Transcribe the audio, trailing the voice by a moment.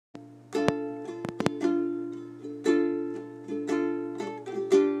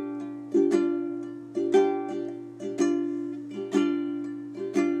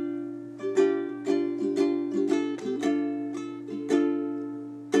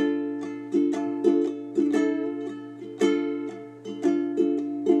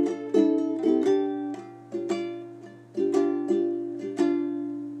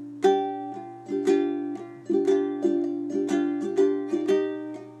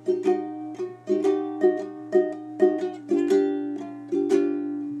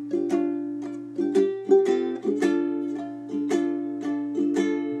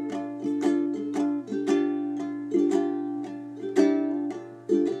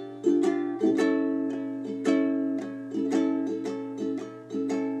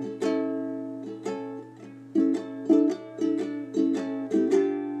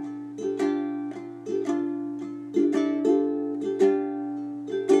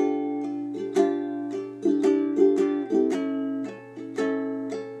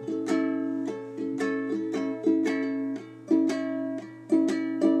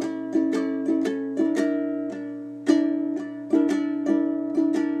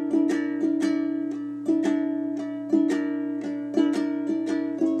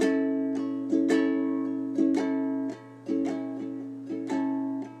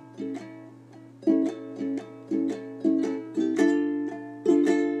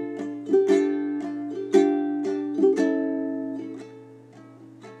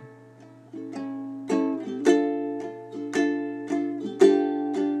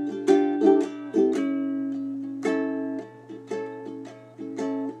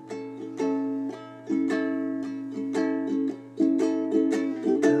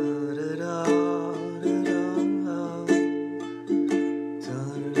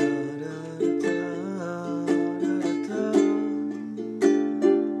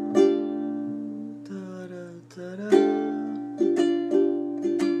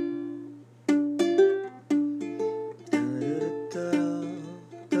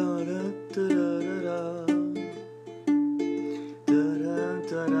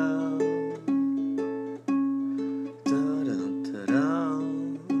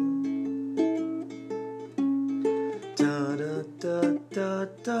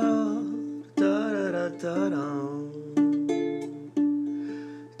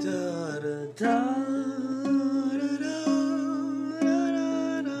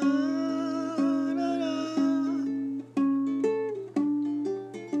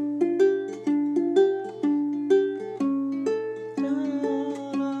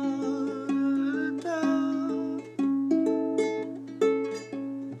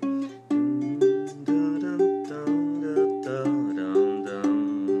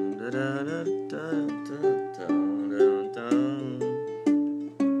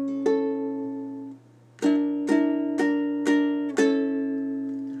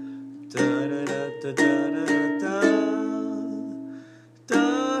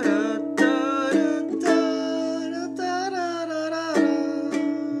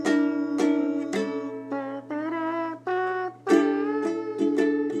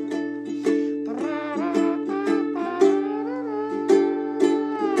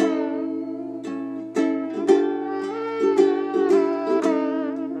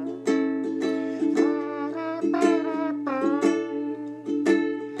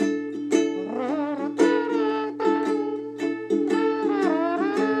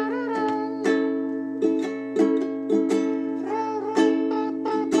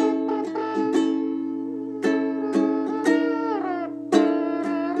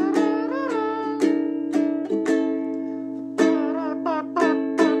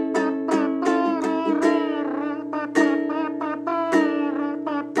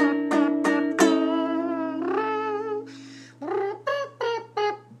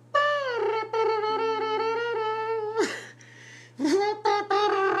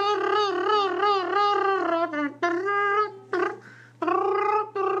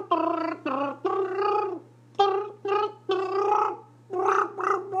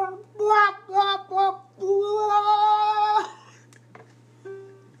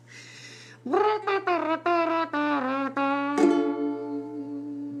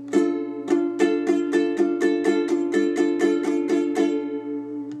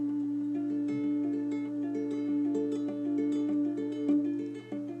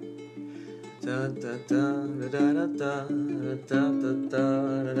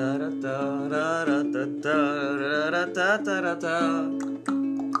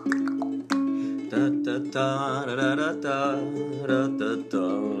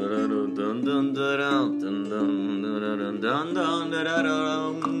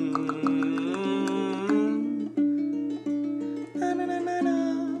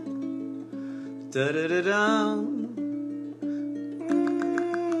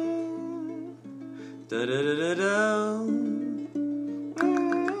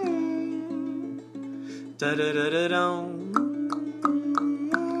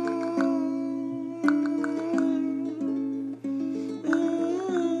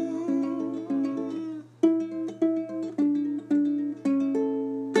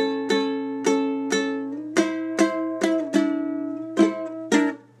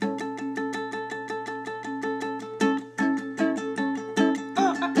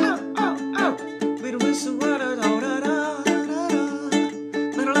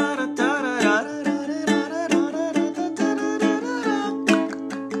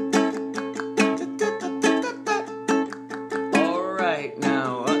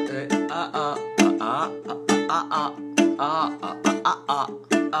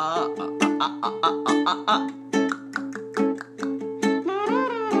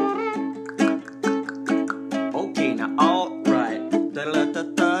Okay, now all right.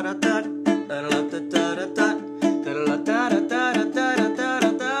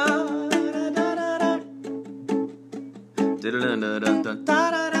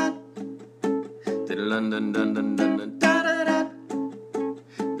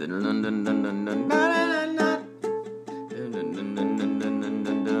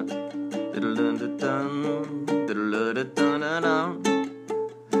 Dun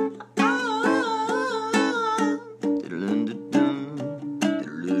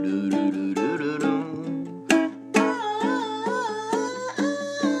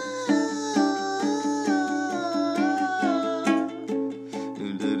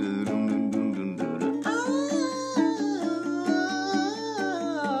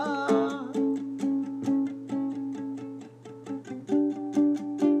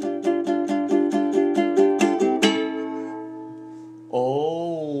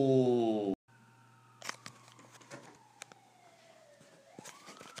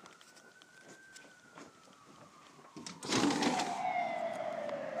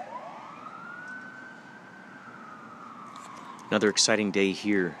Another exciting day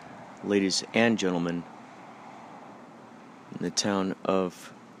here, ladies and gentlemen, in the town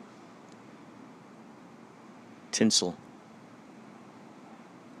of Tinsel.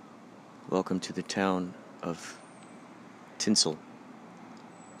 Welcome to the town of Tinsel.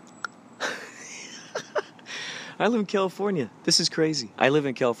 I live in California. This is crazy. I live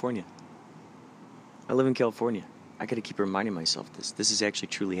in California. I gotta keep reminding myself this. This is actually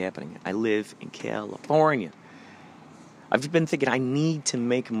truly happening. I live in California. I've been thinking I need to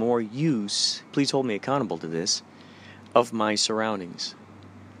make more use, please hold me accountable to this, of my surroundings.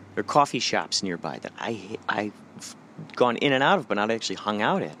 There are coffee shops nearby that I've gone in and out of, but not actually hung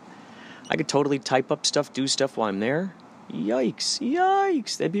out at. I could totally type up stuff, do stuff while I'm there.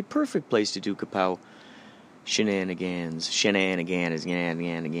 Yikes. That'd be a perfect place to do kapow. Shenanigans.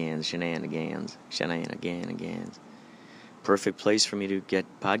 Perfect place for me to get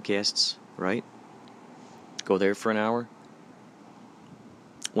podcasts, right? Go there for an hour.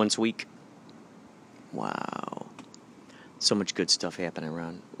 Once a week. Wow. So much good stuff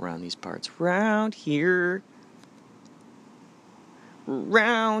happening around these parts. Round here.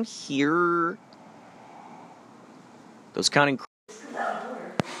 Those counting.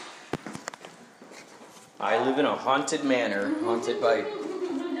 I live in a haunted manor, haunted by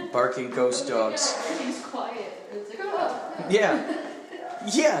barking ghost dogs. He's quiet. It's like, oh. Yeah.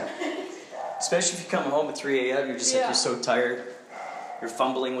 Especially if you come home at 3 a.m., you're just like, you're so tired. You're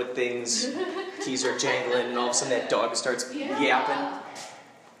fumbling with things. Keys are jangling, and all of a sudden that dog starts yapping.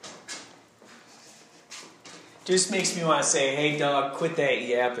 Just makes me want to say, hey dog, quit that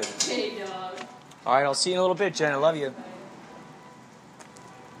yapping. Hey dog. Alright, I'll see you in a little bit, Jen. I love you.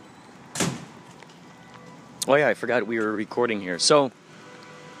 Oh yeah, I forgot we were recording here. So,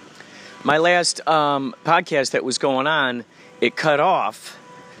 my last podcast that was going on, it cut off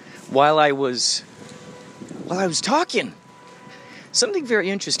while I was talking. Something very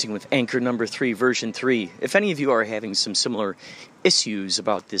interesting with Anchor number 3, version 3. If any of you are having some similar issues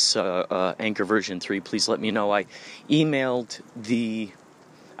about this Anchor version 3, please let me know. I emailed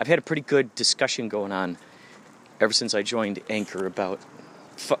I've had a pretty good discussion going on ever since I joined Anchor about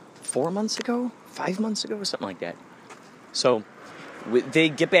 4 months ago, 5 months ago, something like that. So they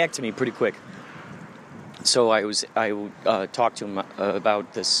get back to me pretty quick. So I talked to them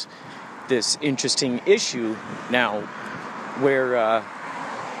about this interesting issue now, where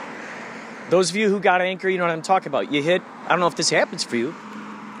those of you who got Anchor, you know what I'm talking about. You hit, I don't know if this happens for you,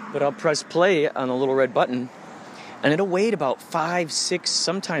 but I'll press play on the little red button, and it'll wait about 5, 6,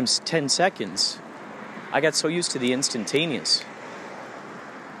 sometimes 10 seconds. I got so used to the instantaneous.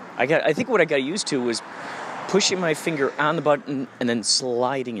 I think what I got used to was pushing my finger on the button and then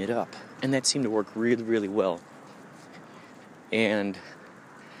sliding it up, and that seemed to work really, really well. And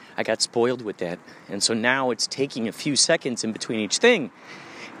I got spoiled with that, and so now it's taking a few seconds in between each thing.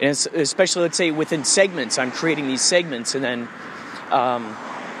 And it's, especially, let's say, within segments, I'm creating these segments, and then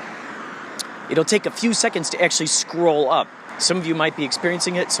it'll take a few seconds to actually scroll up. Some of you might be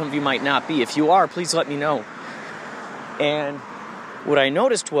experiencing it, some of you might not be. If you are, please let me know. And what I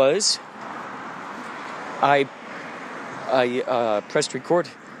noticed was I pressed record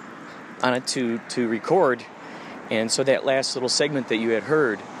on it to record, and so that last little segment that you had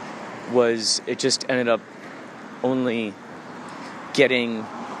heard it just ended up only getting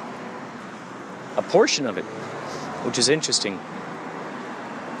a portion of it, which is interesting.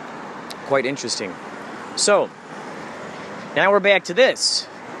 Quite interesting. So, now we're back to this.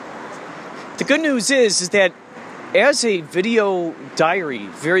 The good news is that as a video diary,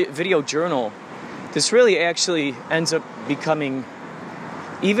 video journal, this really actually ends up becoming,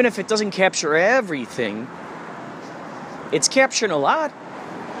 even if it doesn't capture everything, it's capturing a lot.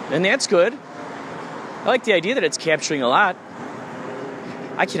 And that's good. I like the idea that it's capturing a lot.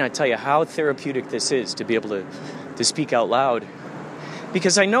 I cannot tell you how therapeutic this is to be able to speak out loud.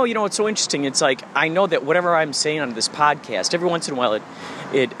 Because I know, it's so interesting. It's like, I know that whatever I'm saying on this podcast, every once in a while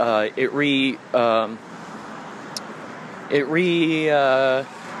it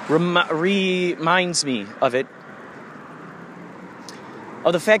reminds me of it.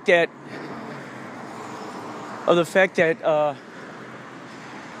 Of the fact that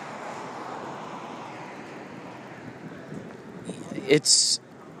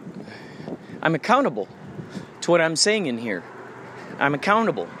I'm accountable to what I'm saying in here. I'm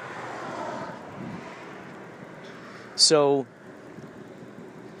accountable. So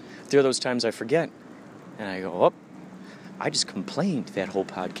there are those times I forget, and I go, oh, I just complained that whole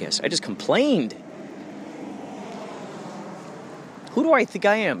podcast. I just complained. Who do I think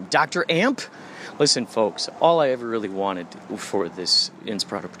I am? Dr. Amp? Listen, folks, all I ever really wanted for this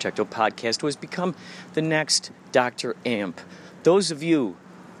Inspirato Protecto podcast was become the next Dr. Amp. Those of you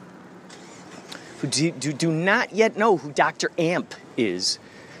who do not yet know who Dr. Amp is,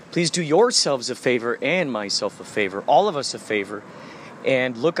 please do yourselves a favor and myself a favor, all of us a favor,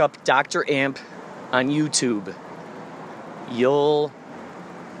 and look up Dr. Amp on YouTube.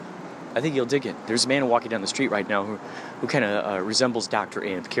 I think you'll dig it. There's a man walking down the street right now who kind of resembles Dr.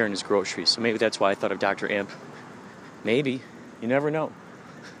 Amp carrying his groceries. So maybe that's why I thought of Dr. Amp. Maybe. You never know.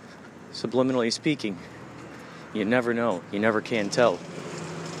 Subliminally speaking, you never know. You never can tell.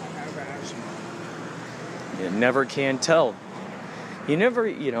 You never can tell. You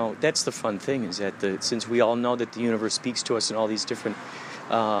never, that's the fun thing is that since we all know that the universe speaks to us in all these different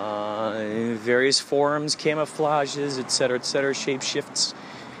various forms, camouflages, etc., shapeshifts,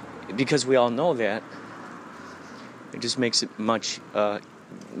 because we all know that, it just makes it much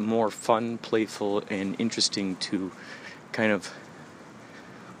more fun, playful, and interesting to kind of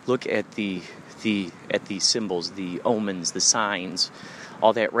look at the symbols, the omens, the signs,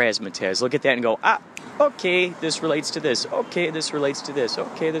 all that razzmatazz. Look at that and go, okay, this relates to this. Okay, this relates to this.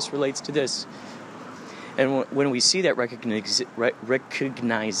 Okay, this relates to this. And when we see that recognition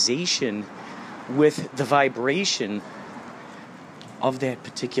with the vibration of that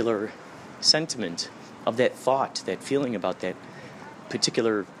particular sentiment, of that thought, that feeling about that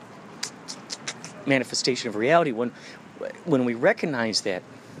particular manifestation of reality, when we recognize that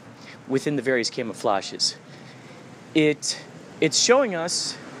within the various camouflages, it's showing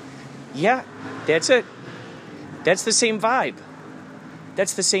us, yeah, that's it. That's the same vibe.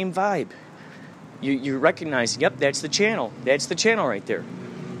 That's the same vibe. You recognize, yep, that's the channel. That's the channel right there.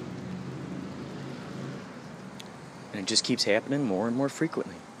 And it just keeps happening more and more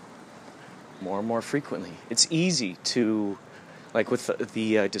frequently. More and more frequently. It's easy to, like with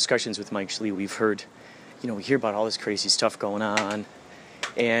the discussions with Mike Schlee, we've heard, we hear about all this crazy stuff going on,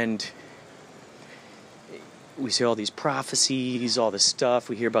 and we see all these prophecies, all this stuff.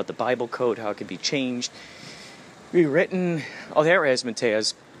 We hear about the Bible code, how it can be changed, rewritten, all that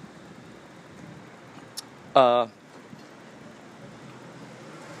razzmatazz.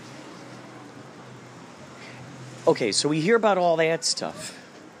 Okay, so we hear about all that stuff.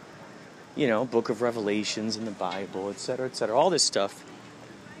 Book of Revelations in the Bible, etc., all this stuff.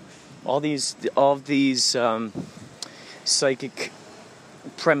 All these psychic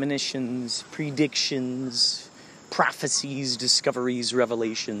premonitions, predictions, prophecies, discoveries,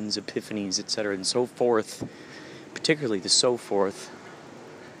 revelations, epiphanies, etc., and so forth, particularly the so forth.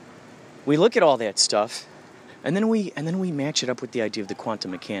 We look at all that stuff, and then we match it up with the idea of the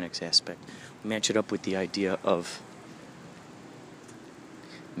quantum mechanics aspect. We match it up with the idea of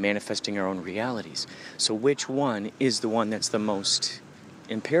manifesting our own realities. So which one is the one that's the most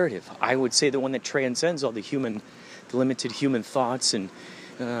imperative? I would say the one that transcends all the limited human thoughts and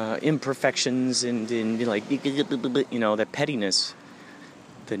imperfections and that pettiness,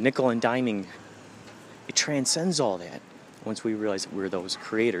 the nickel and diming. It transcends all that. Once we realize that we're those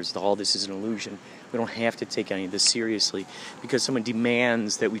creators, all this is an illusion. We don't have to take any of this seriously because someone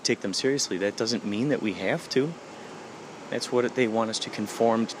demands that we take them seriously. That doesn't mean that we have to. That's what they want us to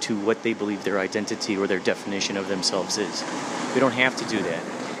conform to, what they believe their identity or their definition of themselves is. We don't have to do that.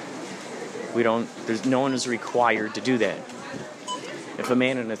 No one is required to do that. If a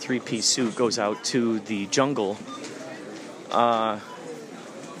man in a three-piece suit goes out to the jungle,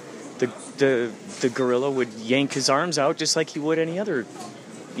 the gorilla would yank his arms out just like he would any other,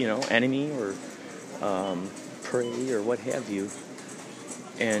 enemy or prey or what have you.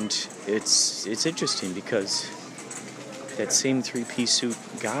 And it's interesting because that same three-piece suit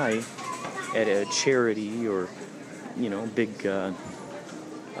guy at a charity or, big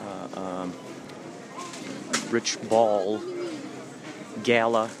rich ball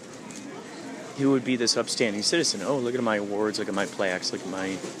gala, he would be this upstanding citizen. Oh, look at my awards, look at my plaques, look at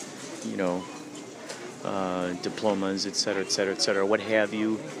my, diplomas, etc., what have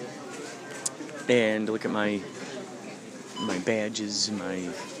you. And look at my badges, my,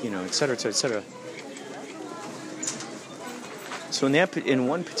 etc. So in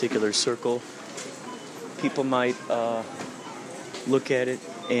one particular circle, people might look at it,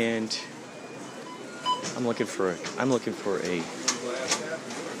 and I'm looking for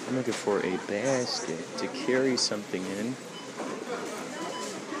a basket to carry something in.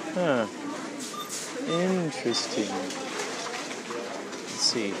 Huh. Interesting. Let's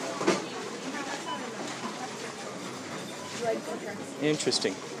see.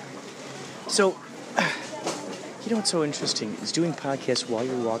 Interesting. So, what's so interesting is doing podcasts while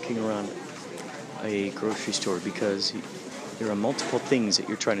you're walking around a grocery store, because There are multiple things that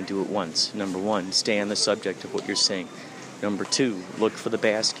you're trying to do at once. Number one, stay on the subject of what you're saying. Number two, look for the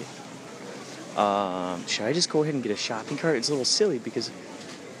basket. Should I just go ahead and get a shopping cart? It's a little silly because,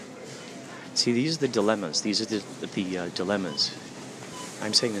 see, these are the dilemmas. These are the dilemmas.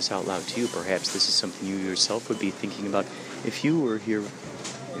 I'm saying this out loud to you. Perhaps this is something you yourself would be thinking about. If you were here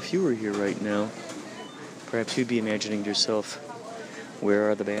right now, perhaps you'd be imagining to yourself, where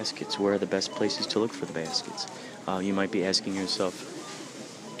are the baskets? Where are the best places to look for the baskets? You might be asking yourself,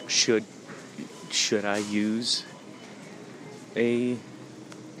 should I use a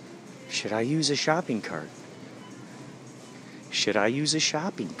shopping cart? Should I use a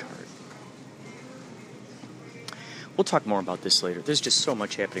shopping cart? We'll talk more about this later. There's just so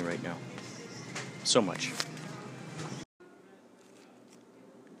much happening right now. So much.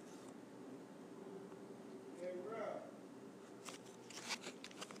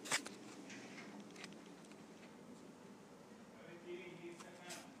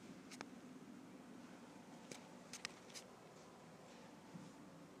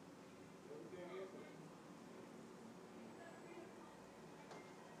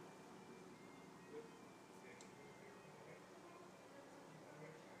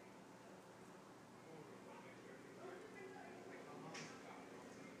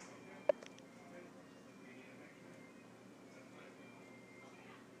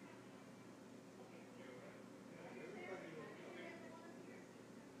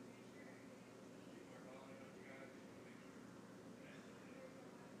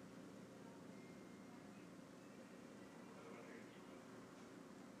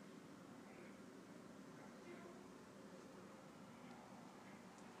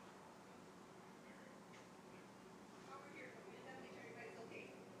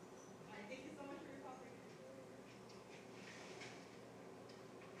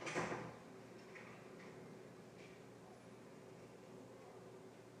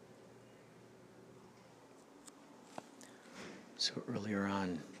 So earlier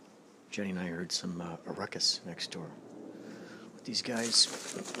on, Jenny and I heard some a ruckus next door with these guys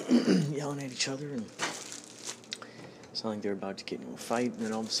yelling at each other, and it sounded like they were about to get into a fight, and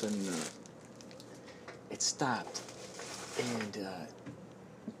then all of a sudden it stopped, and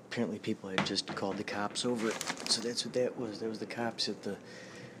apparently people had just called the cops over it. So that's what that was. That was the cops at the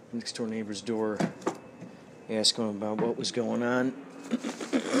next door neighbor's door asking them about what was going on.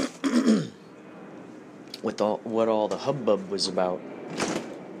 With what all the hubbub was about.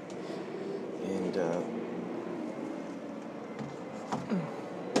 And,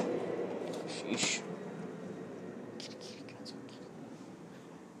 sheesh.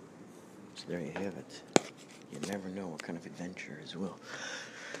 So there you have it. You never know what kind of adventures will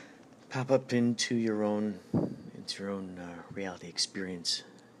pop up into your own reality experience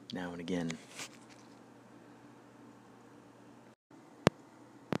now and again.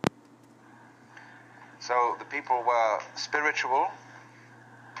 So the people were spiritual,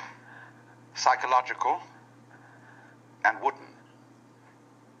 psychological, and wooden.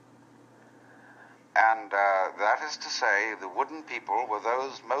 And that is to say, the wooden people were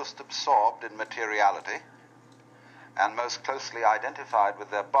those most absorbed in materiality and most closely identified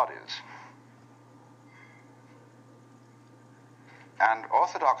with their bodies. And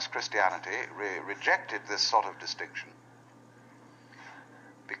Orthodox Christianity rejected this sort of distinction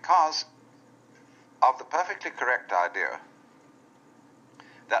because of the perfectly correct idea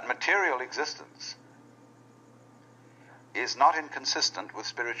that material existence is not inconsistent with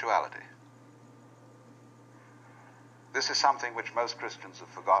spirituality. This is something which most Christians have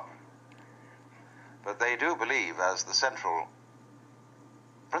forgotten. But they do believe as the central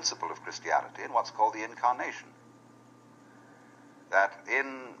principle of Christianity in what's called the Incarnation. That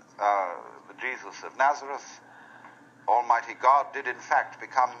in the Jesus of Nazareth, Almighty God did in fact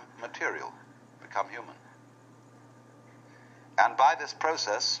become material, become human. And by this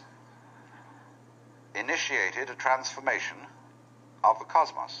process initiated a transformation of the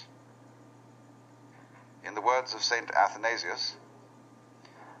cosmos. In the words of Saint Athanasius,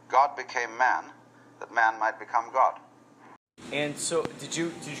 God became man that man might become God. And so, did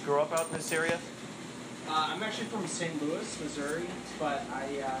you grow up out in this area? I'm actually from St. Louis, Missouri, but I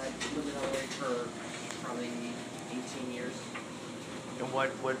lived in LA for probably 18 years. And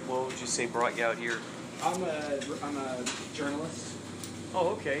what would you say brought you out here? I'm a journalist, Oh,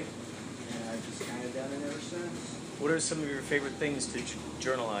 okay. and I've just kind of done it ever since. What are some of your favorite things to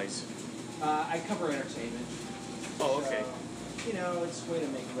journalize? I cover entertainment. Oh, okay. So, you know, it's a way to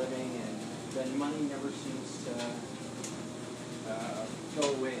make a living, and then money never seems to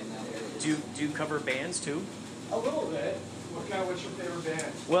go away in that area. Do you cover bands too? A little bit. What's your favorite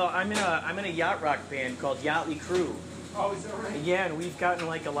band? Well, I'm in a yacht rock band called Yachtly Crew. Oh, is that right? Yeah, and we've gotten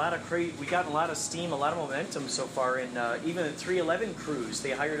like a lot of steam, a lot of momentum so far. And even the 311 cruise,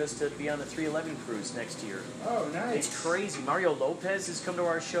 they hired us to be on the 311 cruise next year. Oh, nice. It's crazy. Mario Lopez has come to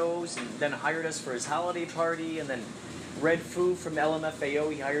our shows and then hired us for his holiday party, and then Red Foo from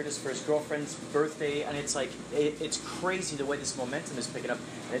LMFAO, he hired us for his girlfriend's birthday, and it's like, it's crazy the way this momentum is picking up.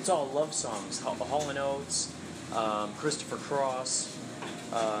 And it's all love songs, Hall & Oates, Christopher Cross,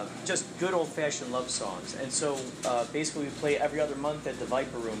 just good old-fashioned love songs. And so basically we play every other month at the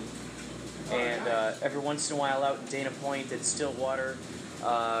Viper Room, and every once in a while out in Dana Point at Stillwater,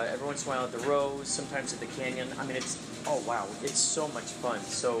 every once in a while at the Rose, sometimes at the Canyon. I mean, it's so much fun.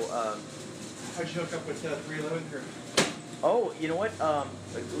 So how'd you hook up with 311 crew? oh, you know what?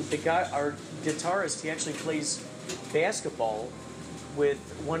 The guy, our guitarist, he actually plays basketball with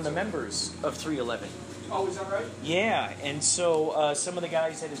one of the members of 311. Oh, is that right? Yeah, and so some of the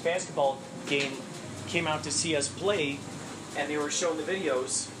guys at his basketball game came out to see us play, and they were showing the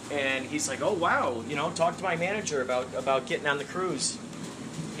videos, and he's like, "Oh wow, talk to my manager about getting on the cruise."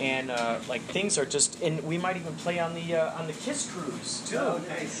 And like things are just, and we might even play on the Kiss cruise too, Oh,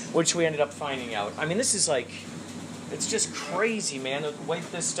 nice. which we ended up finding out. I mean, this is like, it's just crazy, man, the way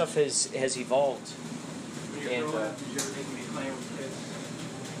this stuff has evolved. When you're growing up, did you ever think you'd be playing with kids?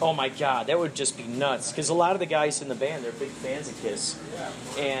 Oh my God, that would just be nuts. Because a lot of the guys in the band, they're big fans of Kiss. Yeah.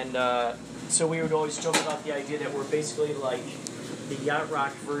 And so we would always joke about the idea that we're basically like the yacht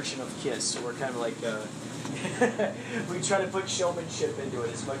rock version of Kiss. So we're kind of like, we try to put showmanship into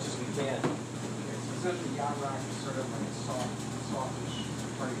it as much as we can. So the yacht rock is sort of like a softish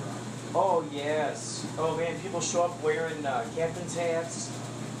party rock. Oh yes. Oh man, people show up wearing captain's hats.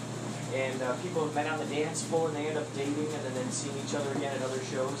 And people have met on the dance floor and they end up dating and then seeing each other again at other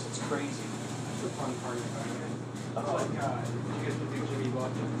shows. It's crazy. It's a fun party environment. Oh. It's like, did you get to do Jimmy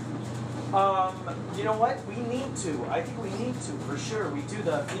Buffett? You know what? We need to. I think we need to, for sure. We do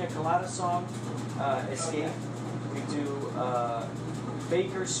the Pina Colada song, Escape. We do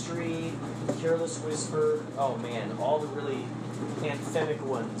Baker Street, Careless Whisper. Oh man, all the really anthemic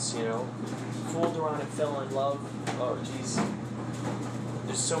ones, Fooled Around and Fell in Love. Oh geez.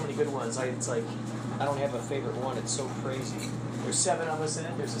 There's so many good ones. It's like, I don't have a favorite one. It's so crazy. There's 7 of us in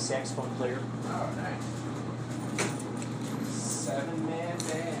it. There's a saxophone player. Oh, nice. 7-man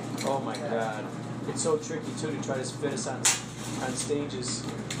band. Oh my God. It's so tricky too to try to fit us on stages.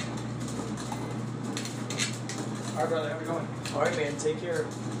 All right, brother, how we going? All right, man. Take care.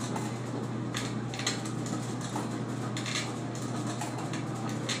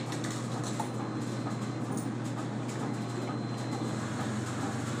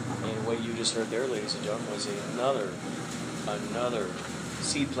 And what you just heard there, ladies and gentlemen, was another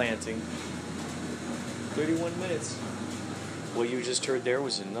seed planting. 31 minutes. What you just heard there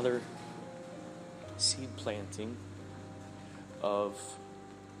was another seed planting of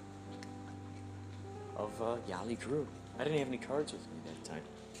Yali Crew. I didn't have any cards with me that time.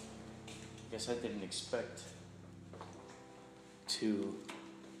 I guess I didn't expect to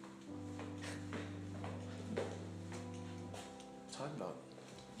talk about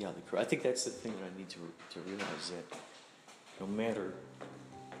Yali Crew. I think that's the thing that I need to realize, that no matter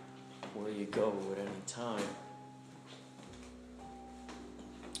where you go at any time,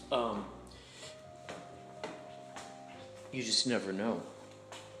 you just never know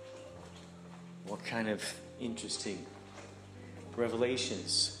what kind of interesting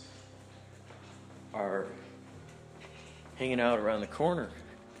revelations are hanging out around the corner.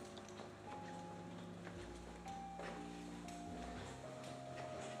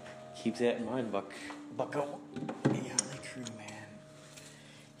 Keep that in mind, Bucko. Yali Crew, man.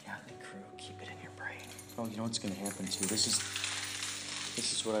 Yali Crew, keep it in your brain. Oh, you know what's going to happen too? This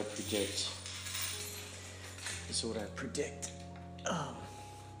is what I predict. This is what I predict. I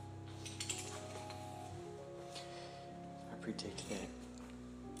predict that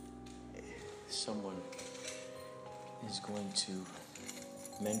someone is going to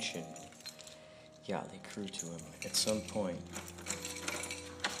mention Yali Crew to him at some point.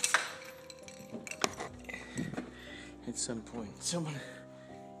 At some point, someone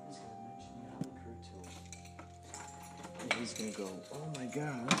is going to mention Yali Crew to him. And he's going to go, "Oh my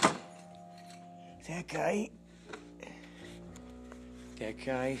God, that guy, the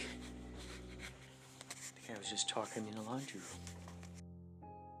guy was just talking in the laundry room."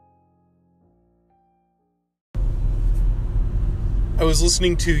 I was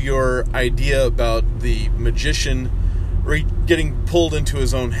listening to your idea about the magician getting pulled into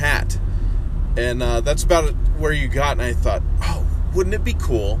his own hat. And that's about where you got, and I thought, oh, wouldn't it be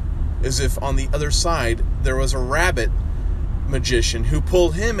cool as if on the other side there was a rabbit magician who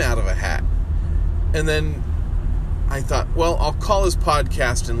pulled him out of a hat. And then I thought, well, I'll call his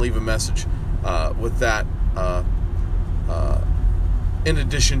podcast and leave a message with that in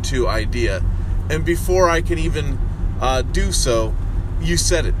addition to idea. And before I could even do so, you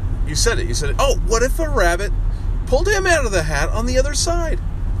said it. You said it. Oh, what if a rabbit pulled him out of the hat on the other side?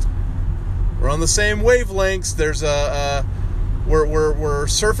 We're on the same wavelengths. There's we're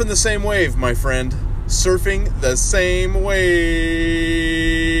surfing the same wave, my friend. Surfing the same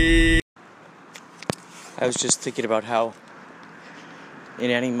wave. I was just thinking about how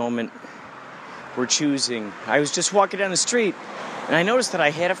in any moment we're choosing. I was just walking down the street and I noticed that I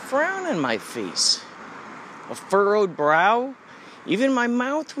had a frown on my face. A furrowed brow. Even my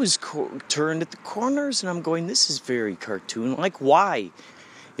mouth was turned at the corners, and I'm going, this is very cartoon-like. Why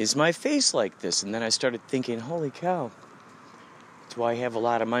is my face like this? And then I started thinking, holy cow, do I have a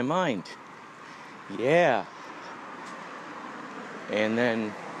lot on my mind? Yeah. And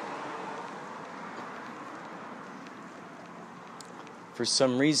then, for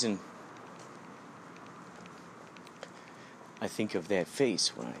some reason, I think of that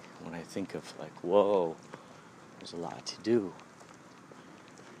face when I think of, like, whoa, there's a lot to do.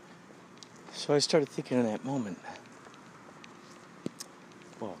 So I started thinking in that moment,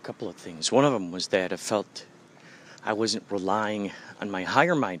 well, a couple of things. One of them was that I felt I wasn't relying on my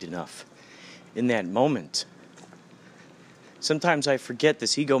higher mind enough in that moment. Sometimes I forget,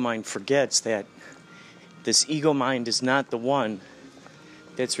 this ego mind forgets that this ego mind is not the one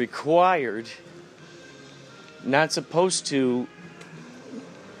that's required, not supposed to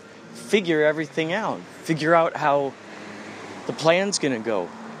figure everything out, figure out how the plan's going to go.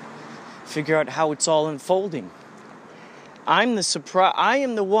 Figure out how it's all unfolding. I am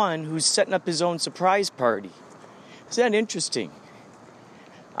the one who's setting up his own surprise party. Is that interesting?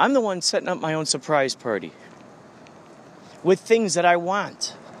 I'm the one setting up my own surprise party with things that I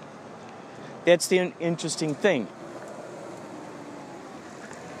want. That's the interesting thing.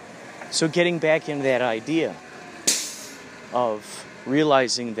 So getting back into that idea of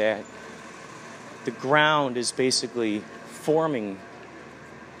realizing that the ground is basically forming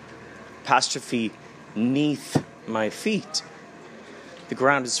apostrophe neath my feet. The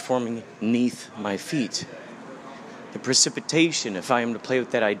ground is forming neath my feet. The precipitation, if I am to play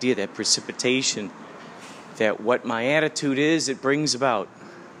with that idea, that precipitation, that what my attitude is, it brings about.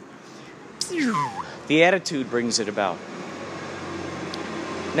 The attitude brings it about.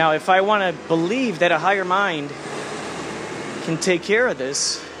 Now, if I want to believe that a higher mind can take care of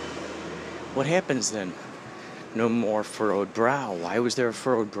this, what happens then? No more furrowed brow. Why was there a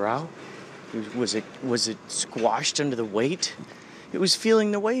furrowed brow? Was it squashed under the weight? It was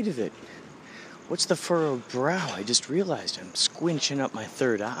feeling the weight of it. What's the furrowed brow? I just realized I'm squinching up my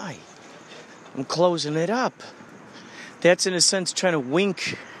third eye. I'm closing it up. That's in a sense trying to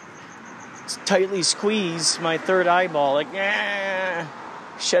wink, tightly squeeze my third eyeball, like,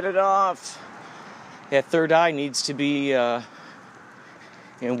 shut it off. That third eye needs to be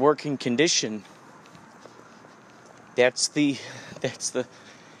in working condition. That's the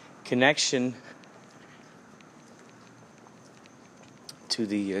connection to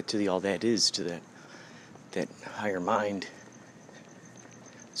the all that is, to that higher mind.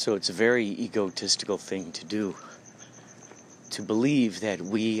 So it's a very egotistical thing to do, to believe that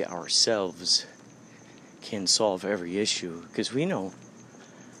we ourselves can solve every issue, because we know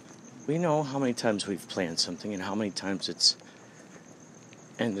how many times we've planned something and how many times it's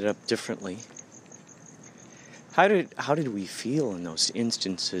ended up differently. How did we feel in those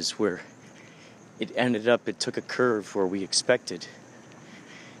instances where it took a curve where we expected?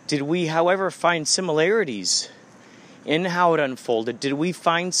 Did we, however, find similarities in how it unfolded? Did we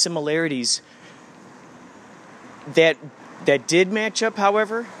find similarities that did match up,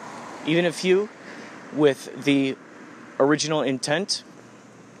 however, even a few, with the original intent?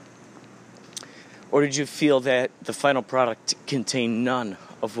 Or did you feel that the final product contained none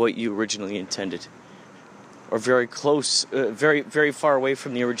of what you originally intended? Or very close, very, very far away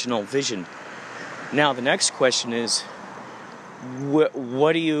from the original vision? Now, the next question is, was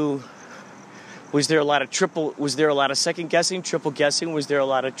there a lot of second guessing, triple guessing? Was there a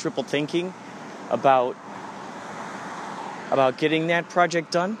lot of triple thinking about getting that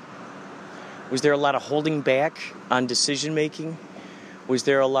project done? Was there a lot of holding back on decision making? Was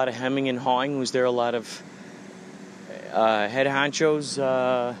there a lot of hemming and hawing? Was there a lot of head honchos,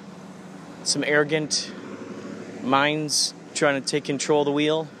 some arrogant minds trying to take control of the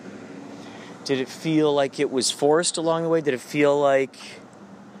wheel? Did it feel like it was forced along the way? Did it feel like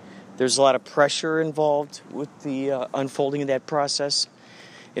there's a lot of pressure involved with the unfolding of that process?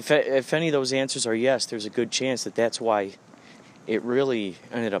 If any of those answers are yes, there's a good chance that that's why it really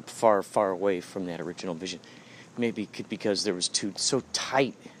ended up far, far away from that original vision. maybe because there was so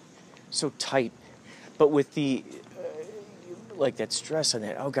tight. But with the like that stress on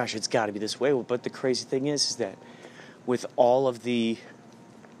that, oh gosh, it's got to be this way. But the crazy thing is that with all the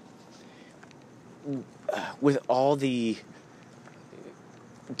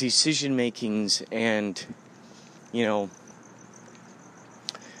decision makings and, you know,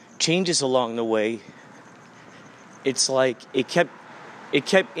 changes along the way, it's like it kept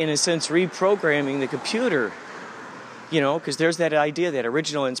in a sense reprogramming the computer, you know, because there's that idea, that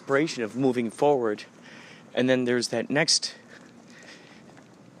original inspiration of moving forward, and then there's that next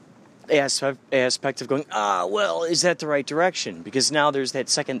aspect of going, well, is that the right direction? Because now there's that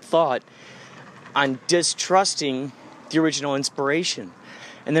second thought on distrusting the original inspiration.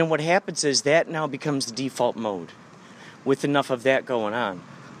 And then what happens is that now becomes the default mode with enough of that going on.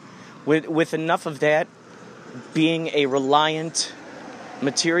 With enough of that being a reliant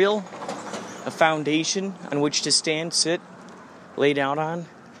material, a foundation on which to stand, sit, lay down on,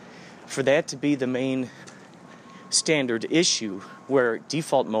 for that to be the main standard issue, where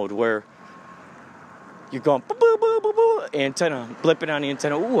default mode, where you're going boo, boo, boo, boo, boo, antenna, blipping on the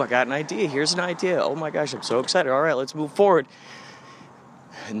antenna, ooh, I got an idea, here's an idea, oh my gosh, I'm so excited, all right, let's move forward.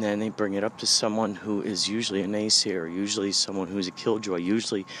 And then they bring it up to someone who is usually a naysayer, usually someone who's a killjoy,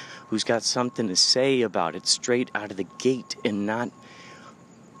 usually who's got something to say about it straight out of the gate, and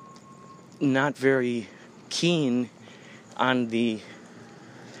not very keen on the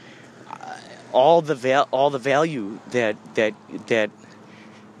all the value that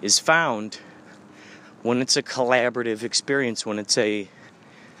is found when it's a collaborative experience, when it's a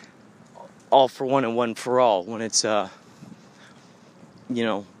all for one and one for all, when it's you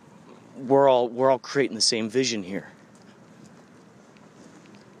know, we're all creating the same vision here.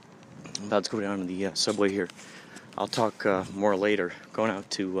 I'm about to go down to the subway here. I'll talk more later. Going out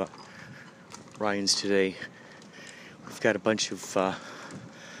to Ryan's today. We've got a bunch of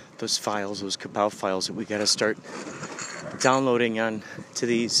those files, those Kapow files that we got to start downloading on to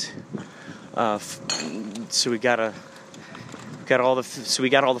these. So we got all the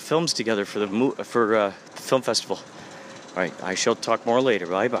films together for the film festival. All right, I shall talk more later.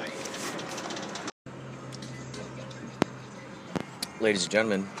 Bye-bye. Ladies and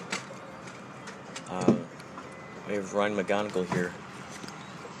gentlemen, we have Ryan McGonigal here.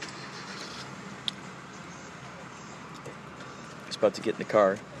 He's about to get in the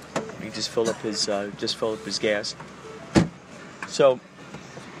car. He just filled up his gas. So,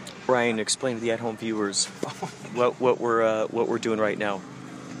 Ryan, explain to the at-home viewers what we're doing right now.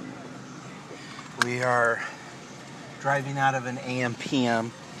 We are driving out of an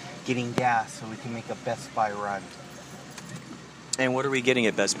AM/PM, getting gas so we can make a Best Buy run. And what are we getting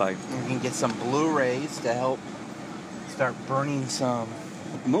at Best Buy? We can get some Blu-rays to help start burning some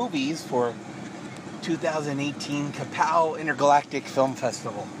movies for 2018 Kapow Intergalactic Film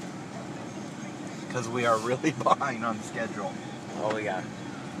Festival, because we are really behind on schedule. Oh yeah.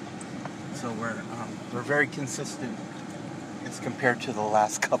 So we're very consistent as compared to the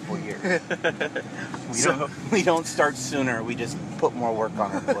last couple years. We don't start sooner. We just put more work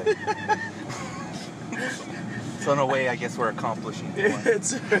on our plate. So in a way, I guess we're accomplishing more.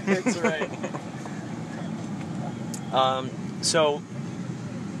 It's right. So,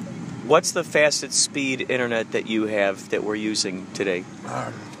 what's the fastest speed internet that you have that we're using today?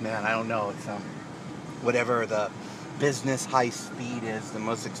 Man, I don't know. It's whatever the business high speed is, the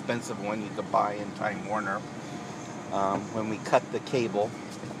most expensive one you could buy in Time Warner. When we cut the cable,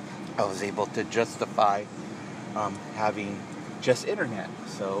 I was able to justify having just internet.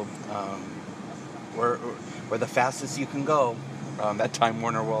 So we're the fastest you can go that Time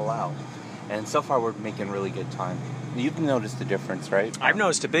Warner will allow. And so far we're making really good time. You've noticed the difference, right? I've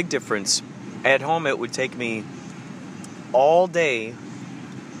noticed a big difference. At home it would take me all day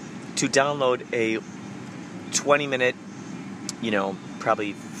to download a 20-minute,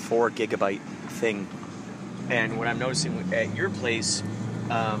 probably 4 gigabyte thing. And what I'm noticing at your place,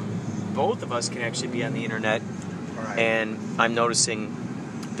 both of us can actually be on the internet. Right. And I'm noticing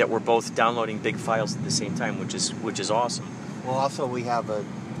that we're both downloading big files at the same time, which is awesome. Well, also we have a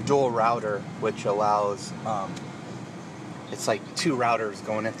dual router, which allows, it's like 2 routers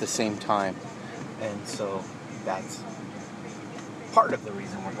going at the same time. And so that's part of the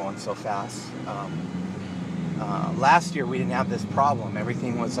reason we're going so fast. Last year we didn't have this problem.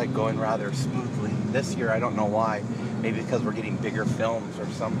 Everything was like going rather smoothly. This year I don't know why. Maybe because we're getting bigger films or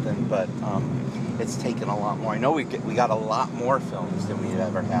something, but it's taken a lot more. I know we got a lot more films than we've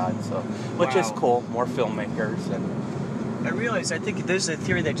ever had, so which is cool. More filmmakers. And I realize, I think there's a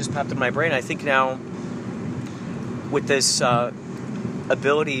theory that just popped in my brain. I think now with this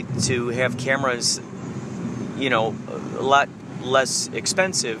ability to have cameras, a lot less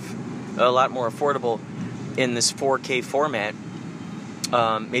expensive, a lot more affordable in this 4K format.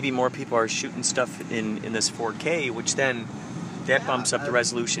 Maybe more people are shooting stuff in this 4K, which then that bumps up the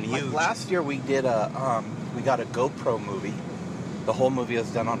resolution huge. Like last year we did we got a GoPro movie. The whole movie was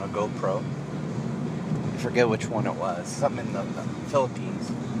done on a GoPro. I forget which one it was. Something in the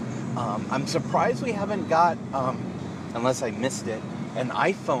Philippines. I'm surprised we haven't got, unless I missed it, an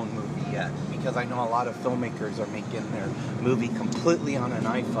iPhone movie yet, because I know a lot of filmmakers are making their movie completely on an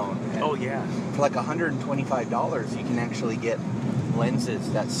iPhone. And Oh yeah. for like $125, you can actually get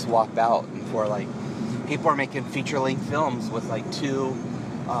lenses that swap out. And for like, people are making feature-length films with like 2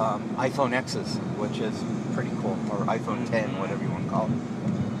 iPhone X's, which is pretty cool, or iPhone 10, whatever you want to call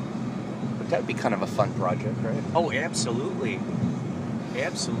it. But that'd be kind of a fun project, right? Oh, absolutely.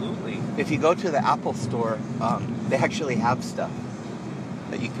 Absolutely. If you go to the Apple store, they actually have stuff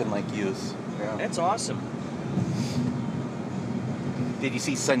that you can like use. Yeah. That's awesome. Did you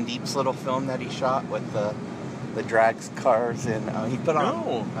see Sandeep's little film that he shot with the drags cars, and he put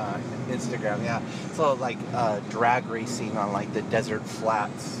on Instagram? Yeah, so like drag racing on like the desert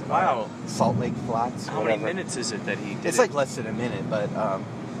flats. Wow. Salt Lake Flats. How whatever. many minutes is it that he did? It's like less than a minute, but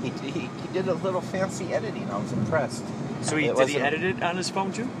he did a little fancy editing. I was impressed. So It did he wasn't- edit it on his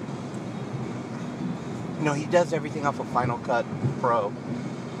phone too? No, he does everything off of Final Cut Pro,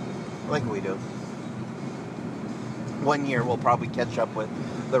 like we do. One year we'll probably catch up with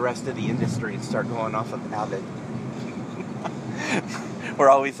the rest of the industry and start going off of Avid. We're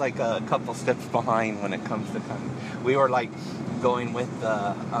always like a couple steps behind when it comes to we were like going with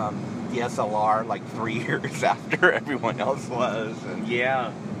the DSLR like 3 years after everyone else was. And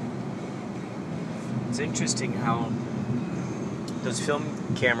Yeah. It's interesting how those film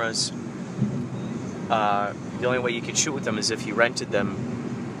cameras, the only way you could shoot with them is if you rented them.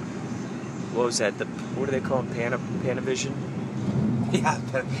 What was that? What do they call them? Panavision? yeah,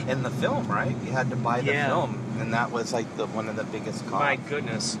 in the film, right? You had to buy the Yeah. film, and that was like one of the biggest costs. My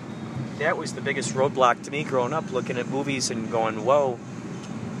goodness. That was the biggest roadblock to me growing up, looking at movies and going, whoa,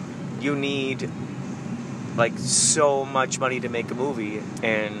 you need like so much money to make a movie,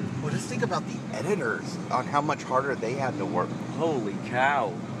 and Well, just think about the editors on how much harder they had to work. holy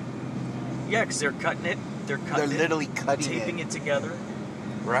cow. Yeah, because they're cutting it. They're literally cutting taping it together.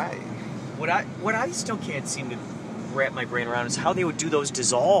 Right. What I still can't seem to wrap my brain around is how they would do those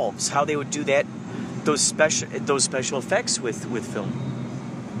dissolves, how they would do those special effects with film.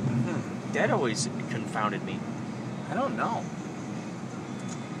 Mm-hmm. That always confounded me. I don't know.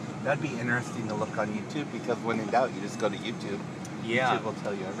 That'd be interesting to look on YouTube, because when in doubt, you just go to YouTube. Yeah. YouTube will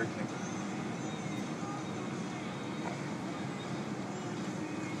tell you everything.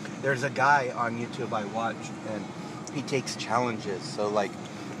 There's a guy on YouTube I watch, and he takes challenges. So, like,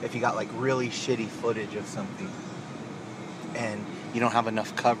 if you got, like, really shitty footage of something, and you don't have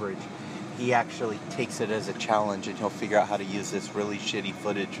enough coverage, he actually takes it as a challenge, and he'll figure out how to use this really shitty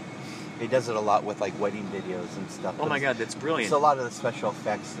footage. He does it a lot with, like, wedding videos and stuff. Oh my God, that's brilliant. It's a lot of the special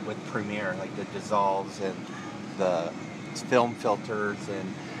effects with Premiere, like the dissolves and the film filters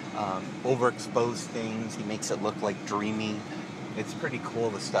and overexposed things. He makes it look like dreamy. It's pretty cool,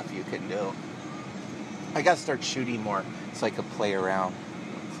 the stuff you can do. I gotta start shooting more so I could play around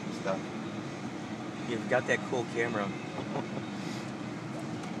with some stuff. You've got that cool camera,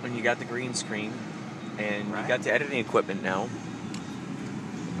 and you got the green screen, and Right. you got the editing equipment now,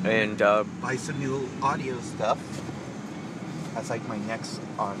 and Buy some new audio stuff. That's like my next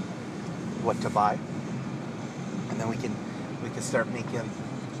on what to buy. And then we can start making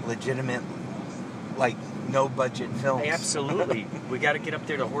legitimate, like, no budget films. absolutely, we got to get up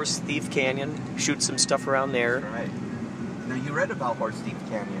there to Horse Thief Canyon, shoot some stuff around there. Right. Now, you read about Horse Thief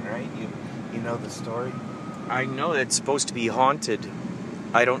Canyon, right? You know the story? I know it's supposed to be haunted.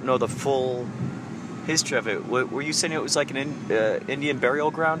 I don't know the full history of it. Were you saying it was like an Indian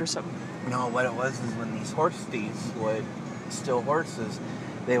burial ground or something? No, what it was is when these horse thieves would steal horses,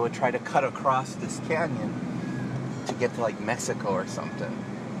 they would try to cut across this canyon to get to, like, Mexico or something.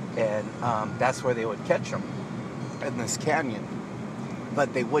 And that's where they would catch them, in this canyon.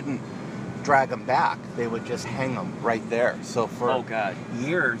 But they wouldn't drag them back. They would just hang them right there. So for Oh God.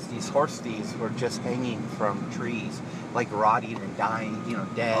 years, these horse thieves were just hanging from trees, like rotting and dying,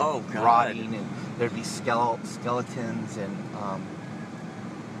 dead, Oh, God. rotting, and there'd be skeletons, and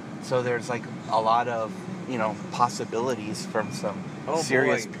so there's like a lot of possibilities from some Oh,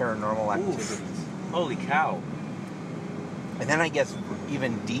 serious boy. paranormal Oof. activities. Holy cow. And then I guess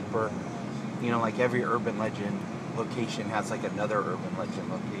even deeper, like every urban legend location has like another urban legend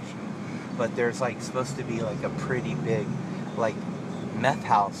location. But there's like supposed to be like a pretty big like meth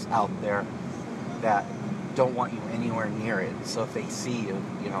house out there that don't want you anywhere near it. So if they see you,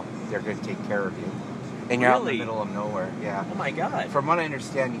 they're going to take care of you. And you're out in the Really? middle of nowhere. Yeah. Oh my God. From what I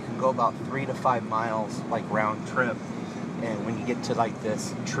understand, you can go about 3 to 5 miles, like round trip. And when you get to like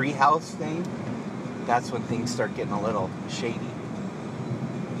this treehouse thing, that's when things start getting a little shady.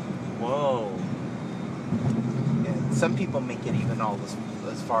 Whoa. And some people make it even all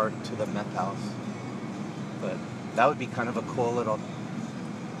as far to the meth house. But that would be kind of a cool little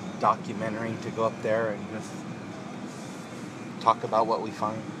documentary to go up there and just talk about what we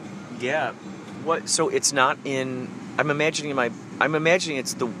find. Yeah. What? So it's not in. I'm imagining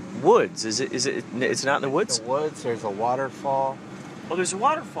it's the woods. Is it? It's not in the woods. The woods. There's a waterfall. Oh, there's a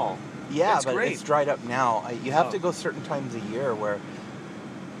waterfall. Yeah, That's but great. it's dried up now. You have Oh. to go certain times of year where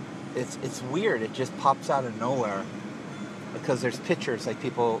it's weird. It just pops out of nowhere because there's pictures, like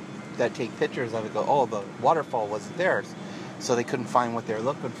people that take pictures of it go, oh, the waterfall wasn't theirs, so they couldn't find what they're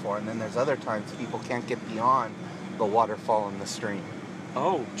looking for. And then there's other times people can't get beyond the waterfall and the stream.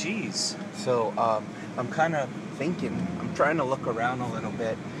 Oh, geez. So I'm kind of thinking, I'm trying to look around a little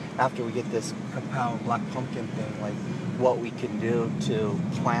bit after we get this Kapow Black Pumpkin thing, like what we can do to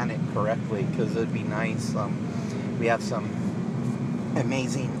plan it correctly, because it would be nice. We have some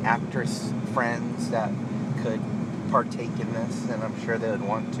amazing actress friends that could partake in this, and I'm sure they would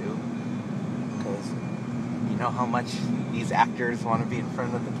want to, because you know how much these actors want to be in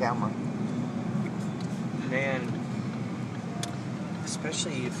front of the camera. Man.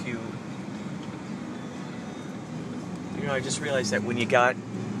 Especially if you I just realized that when you got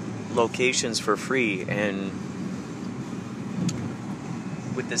locations for free, and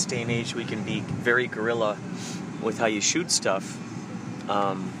with this day and age we can be very guerrilla with how you shoot stuff.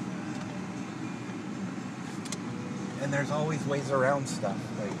 And there's always ways around stuff.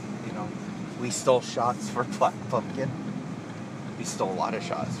 Like, we stole shots for Black Pumpkin. We stole a lot of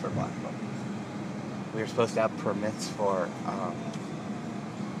shots for Black Pumpkin. We were supposed to have permits for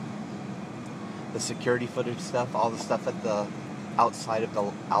the security footage stuff, all the stuff at the outside of the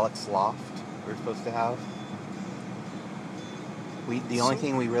Alex Loft we were supposed to have. The only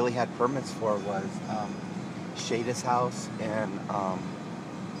thing we really had permits for was Shada's house and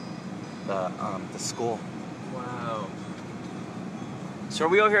the school. Wow. So are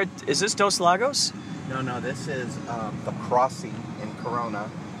we over here? Is this Dos Lagos? No, this is the Crossing in Corona.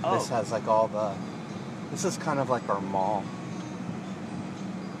 Oh. This has like this is kind of like our mall.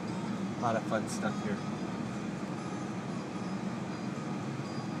 A lot of fun stuff here.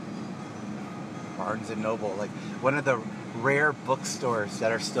 Barnes & Noble, like one of the rare bookstores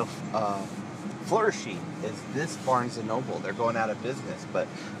that are still flourishing is this Barnes & Noble. They're going out of business, but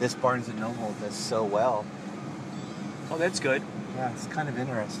this Barnes & Noble does so well. Oh, that's good. Yeah, it's kind of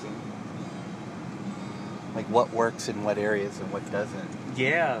interesting. Like what works in what areas and what doesn't.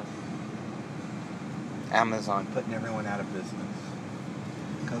 Yeah. Amazon putting everyone out of business.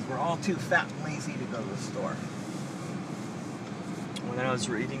 Because we're all too fat and lazy to go to the store. Well, then I was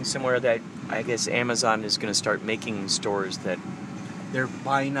reading somewhere that I guess Amazon is going to start making stores that... They're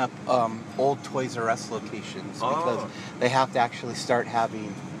buying up old Toys R Us locations because they have to actually start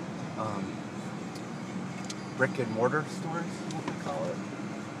having brick and mortar stores, what we call it.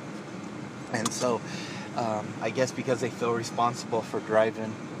 And so, I guess because they feel responsible for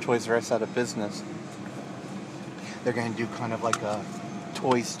driving Toys R Us out of business, they're going to do kind of like a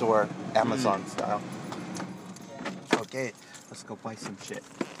toy store, Amazon style. Okay, let's go buy some shit.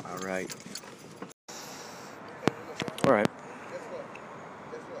 All right. All right.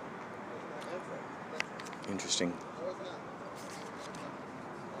 Interesting.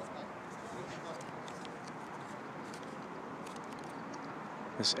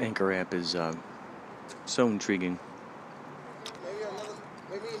 This Anchor app is so intriguing.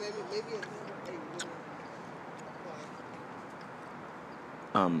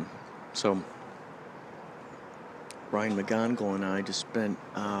 So Ryan McGonigal and I just spent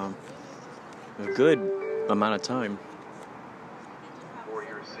a good amount of time. For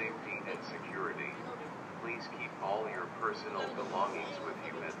your safety and security, please keep all your personal belongings with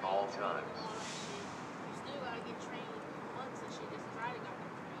you at all times.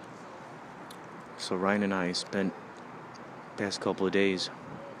 So Ryan and I spent the past couple of days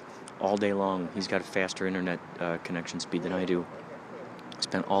all day long. He's got a faster internet connection speed than I do.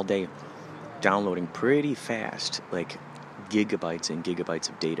 Spent all day downloading pretty fast, like gigabytes and gigabytes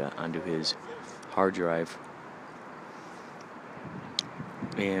of data onto his hard drive.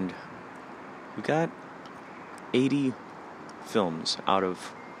 And we got 80 films out of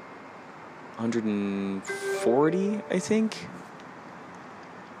 140, I think,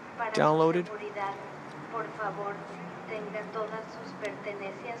 downloaded. mantenga todas sus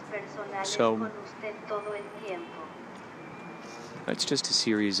pertenencias personales So- con usted todo el tiempo. It's just a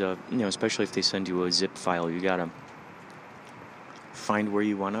series of, especially if they send you a zip file, you gotta find where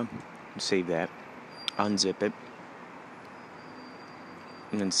you wanna save that, unzip it,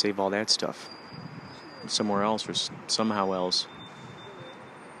 and then save all that stuff somewhere else or somehow else.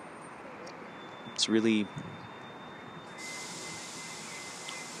 It's really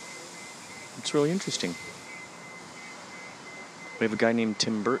interesting. We have a guy named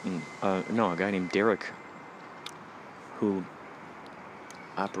Tim Burton, a guy named Derek, who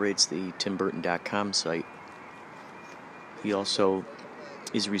operates the timburton.com site. He also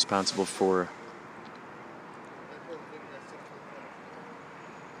is responsible for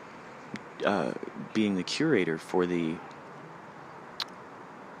being the curator for the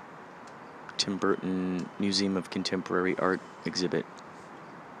Tim Burton Museum of Contemporary Art exhibit.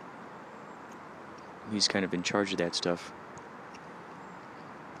 He's kind of in charge of that stuff.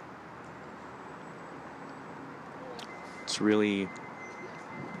 It's really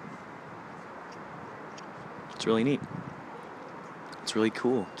neat. It's really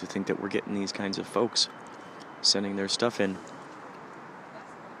cool to think that we're getting these kinds of folks sending their stuff in.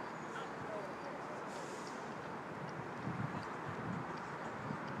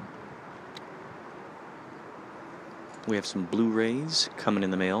 We have some Blu-rays coming in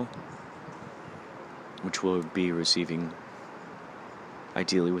the mail, which we'll be receiving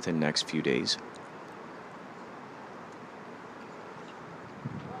ideally within the next few days.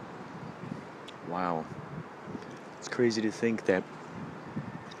 Wow. It's crazy to think that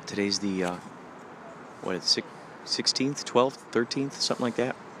today's the, 16th, 12th, 13th, something like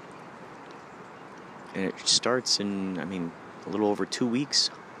that. And it starts in, a little over 2 weeks.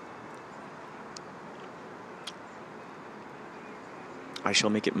 I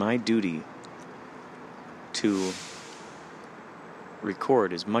shall make it my duty to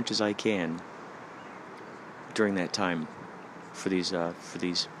record as much as I can during that time for these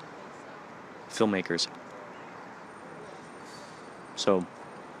filmmakers. So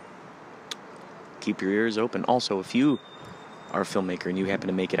keep your ears open. Also, if you are a filmmaker and you happen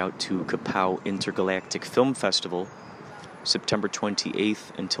to make it out to Kapow Intergalactic Film Festival, September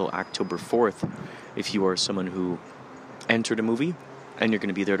 28th until October 4th, if you are someone who entered a movie and you're going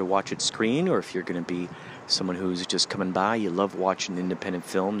to be there to watch it screen, or if you're going to be someone who's just coming by, you love watching independent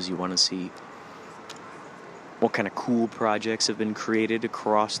films, you want to see what kind of cool projects have been created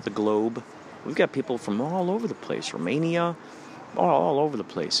across the globe. We've got people from all over the place. Romania, all over the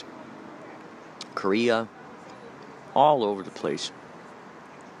place. Korea, all over the place.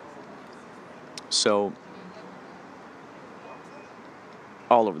 So,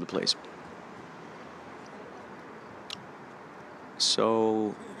 all over the place.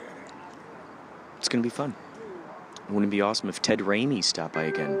 So, it's going to be fun. Wouldn't it be awesome if Ted Raimi stopped by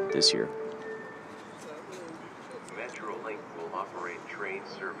again this year? Metrolink will operate train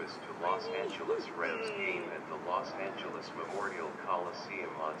service to Los Angeles Rams game at the Los Angeles Memorial Coliseum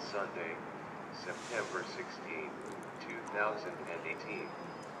on Sunday, September 16, 2018.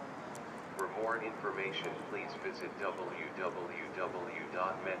 For more information, please visit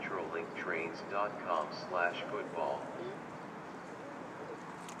www.metrolinktrains.com/football.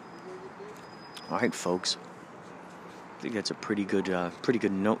 All right, folks. I think that's a pretty good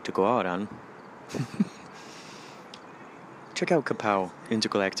note to go out on. Check out Kapow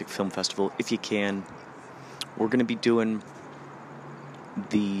Intergalactic Film Festival if you can. We're going to be doing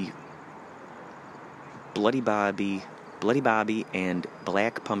the Bloody Bobby and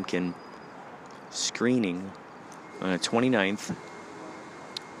Black Pumpkin screening on the 29th,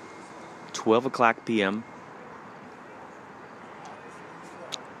 12 o'clock p.m.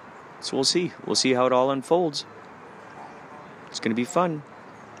 So we'll see. We'll see how it all unfolds. It's going to be fun.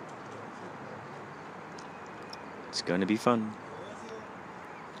 It's going to be fun.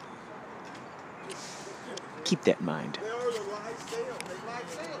 Keep that in mind.